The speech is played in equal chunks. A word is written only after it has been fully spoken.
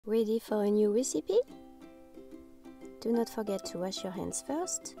Ready for a new recipe? Do not forget to wash your hands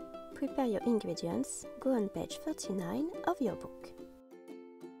first. Prepare your ingredients. Go on page 39 of your book.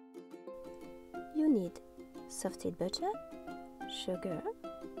 You need softened butter, sugar,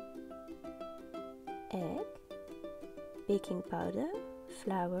 egg, baking powder,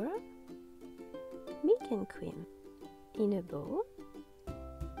 flour, milk and cream. In a bowl,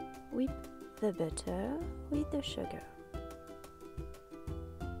 whip the butter with the sugar.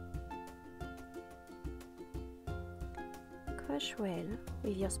 Crush well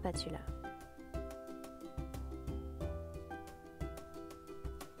with your spatula.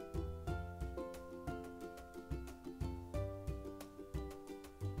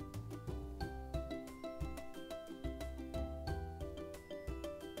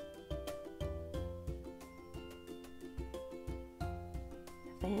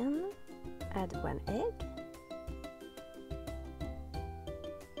 Then add 1 egg,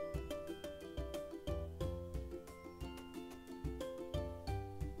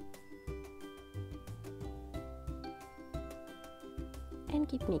 and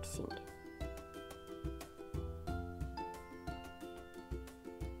keep mixing.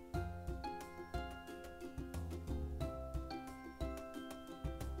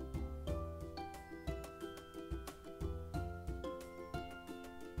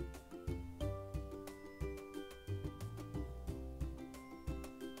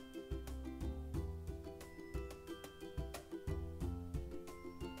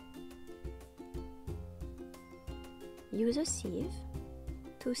 Use a sieve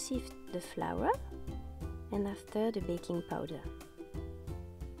to sift the flour and after the baking powder.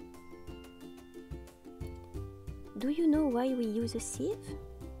 Do you know why we use a sieve?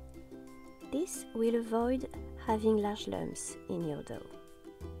 This will avoid having large lumps in your dough.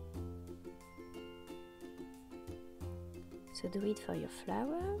 So do it for your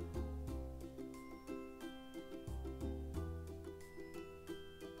flour.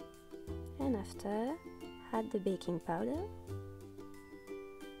 And after, add the baking powder.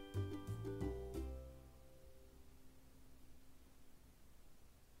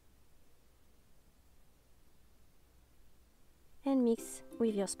 And mix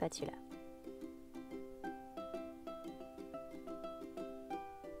with your spatula.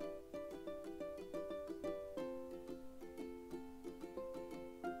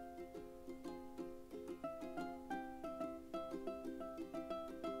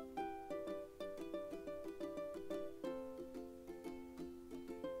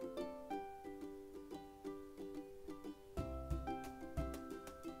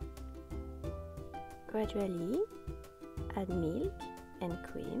 Gradually add milk and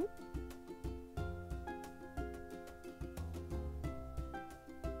cream.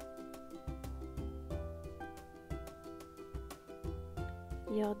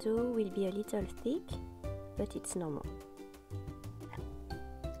 Your dough will be a little thick, but it's normal.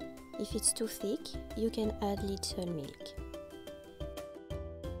 If it's too thick, you can add little milk.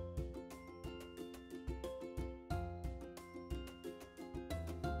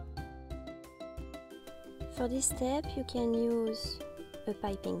 For this step, you can use a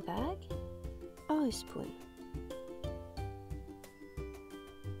piping bag or a spoon.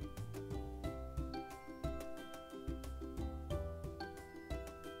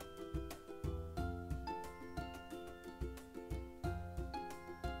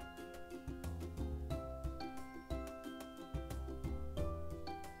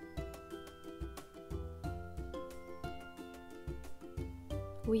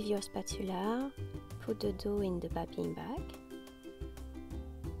 With your spatula, put the dough in the piping bag.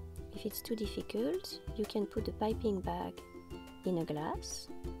 If it's too difficult, you can put the piping bag in a glass,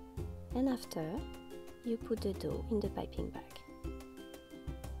 and after, you put the dough in the piping bag.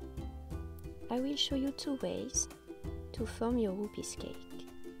 I will show you 2 ways to form your Whoopies cake.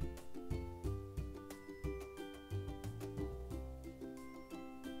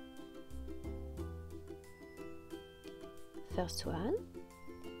 First one,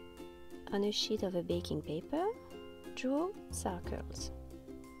 on a sheet of a baking paper, draw circles.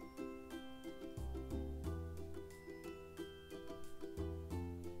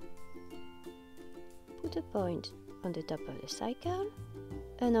 Put a point on the top of the circle,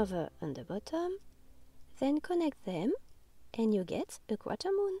 another on the bottom, then connect them and you get a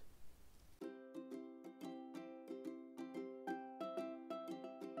quarter moon.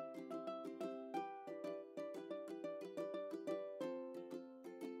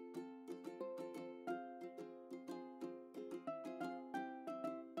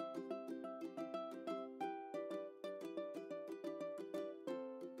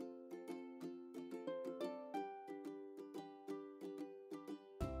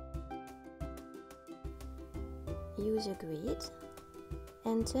 use a grid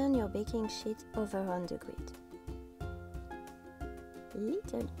and turn your baking sheet over on the grid.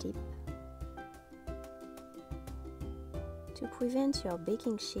 Little tip. To prevent your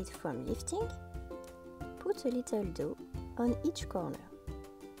baking sheet from lifting, put a little dough on each corner.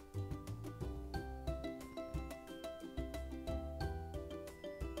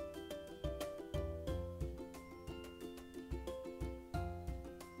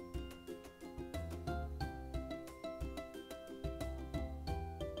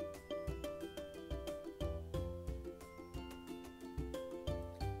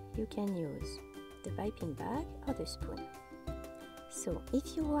 You can use the piping bag or the spoon. So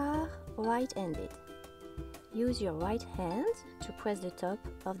if you are right-handed, use your right hand to press the top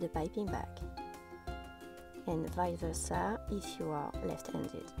of the piping bag, and vice versa if you are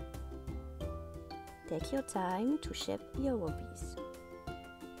left-handed. Take your time to shape your whoopies.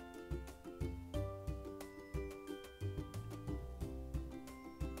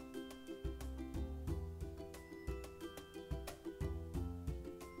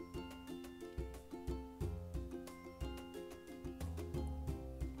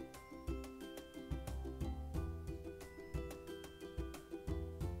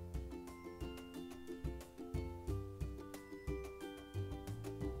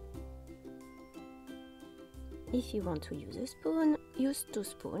 If you want to use a spoon, use 2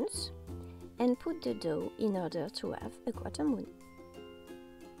 spoons and put the dough in order to have a quarter moon.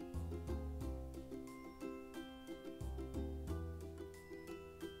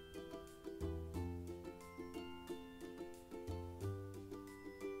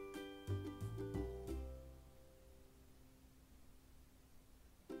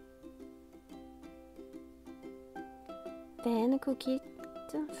 Then cook it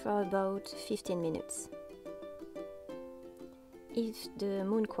for about 15 minutes. If the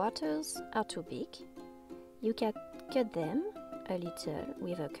moon quarters are too big, you can cut them a little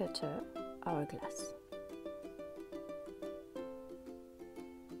with a cutter or a glass.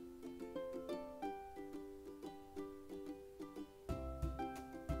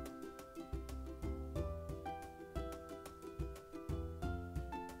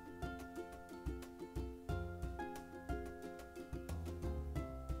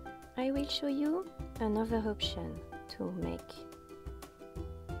 I will show you another option to make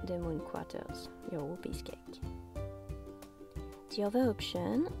the moon quarters, your Whoopies cake. The other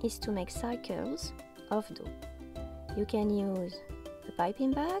option is to make circles of dough. You can use a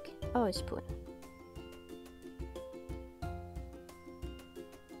piping bag or a spoon.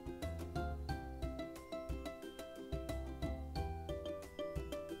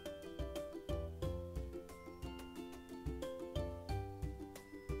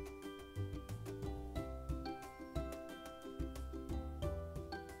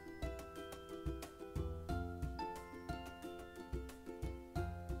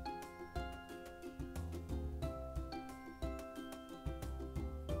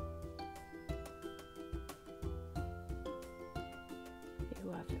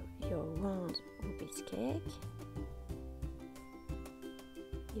 You have your round Whoopies cake.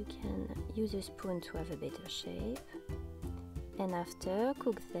 You can use a spoon to have a better shape, and after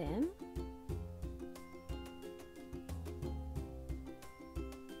cook them.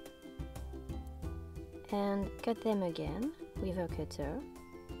 And cut them again with a cutter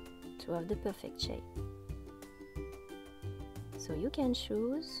to have the perfect shape. So you can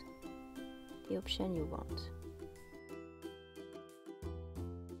choose the option you want.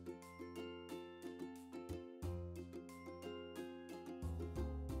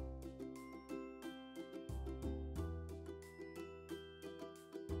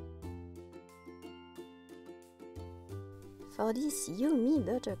 For this yummy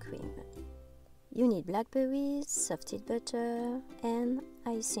buttercream, you need blackberries, softened butter, and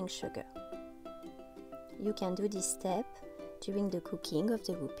icing sugar. You can do this step during the cooking of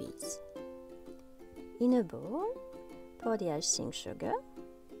the Whoopies. In a bowl, pour the icing sugar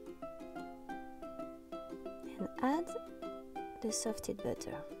and add the softened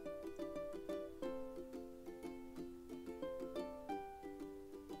butter.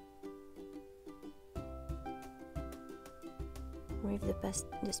 With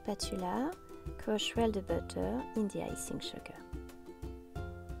the spatula, crush well the butter in the icing sugar.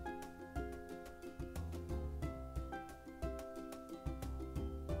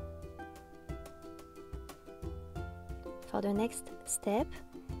 For the next step,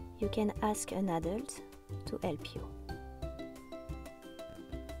 you can ask an adult to help you.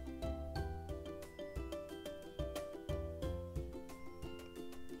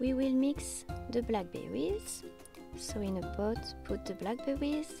 We will mix the blackberries. So in a pot, put the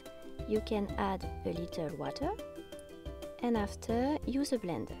blackberries. You can add a little water and after use a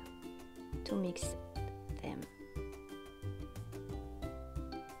blender to mix them.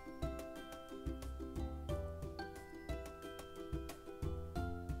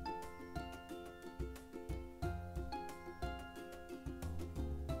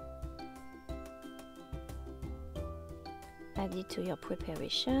 Add it to your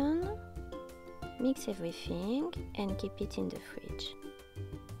preparation, mix everything and keep it in the fridge.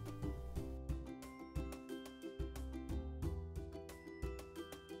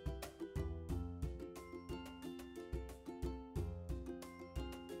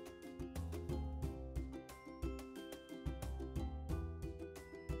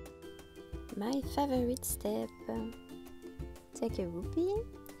 My favorite step. Take a whoopie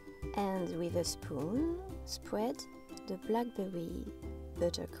and with a spoon spread the blackberry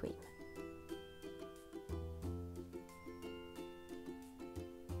buttercream.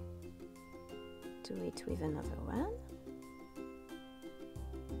 Do it with another one.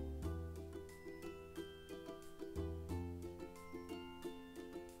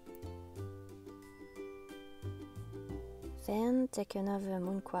 Then take another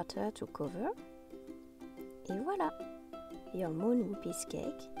moon quarter to cover. Et voilà! Your moon whoopies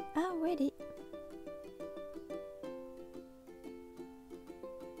cake are ready.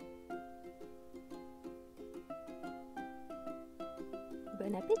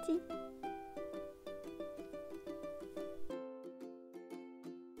 Bon appétit!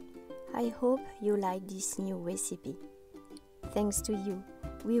 I hope you like this new recipe. Thanks to you,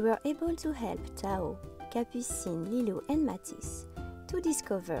 we were able to help Tao, Capucine, Lilo and Matisse to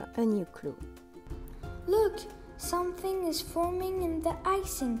discover a new clue. Look! Something is forming in the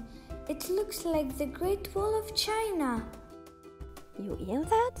icing. It looks like the Great Wall of China. You hear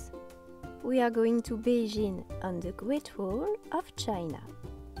that? We are going to Beijing on the Great Wall of China.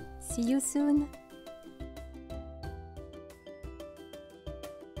 See you soon!